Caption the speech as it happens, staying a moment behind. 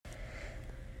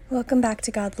Welcome back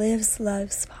to God Lives,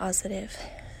 Loves, Positive.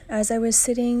 As I was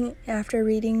sitting after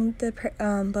reading the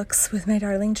books with my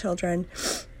darling children,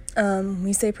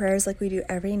 we say prayers like we do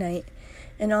every night,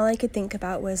 and all I could think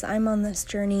about was I'm on this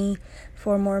journey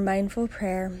for more mindful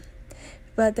prayer,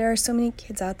 but there are so many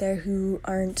kids out there who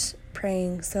aren't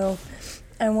praying, so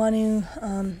I want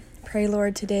to pray,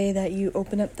 Lord, today that you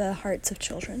open up the hearts of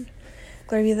children.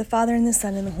 Glory be to the Father, and the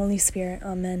Son, and the Holy Spirit.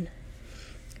 Amen.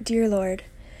 Dear Lord,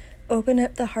 open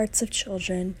up the hearts of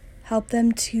children. Help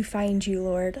them to find you,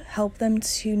 Lord. Help them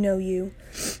to know you.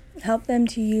 Help them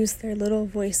to use their little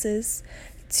voices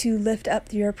to lift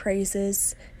up your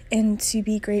praises and to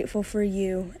be grateful for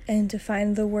you and to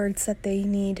find the words that they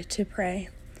need to pray.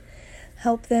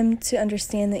 Help them to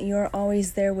understand that you are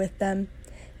always there with them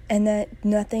and that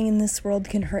nothing in this world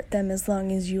can hurt them as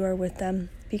long as you are with them,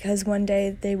 because one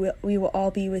day we will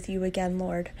all be with you again,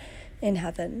 Lord, in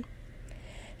heaven.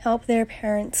 Help their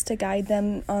parents to guide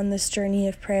them on this journey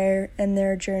of prayer and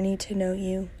their journey to know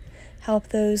you. Help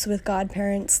those with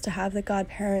godparents to have the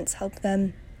godparents help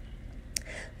them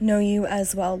know you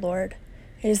as well, Lord.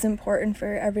 It is important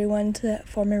for everyone to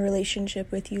form a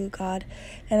relationship with you, God,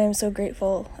 and I'm so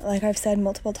grateful, like I've said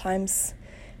multiple times,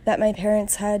 that my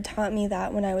parents had taught me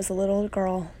that when I was a little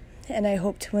girl, and I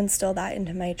hope to instill that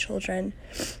into my children,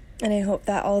 and I hope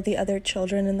that all the other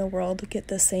children in the world get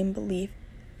the same belief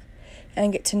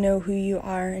and get to know who you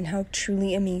are and how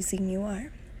truly amazing you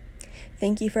are.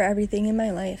 Thank you for everything in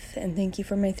my life, and thank you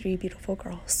for my 3 beautiful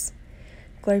girls.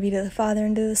 Glory be to the Father,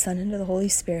 and to the Son, and to the Holy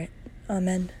Spirit.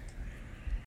 Amen.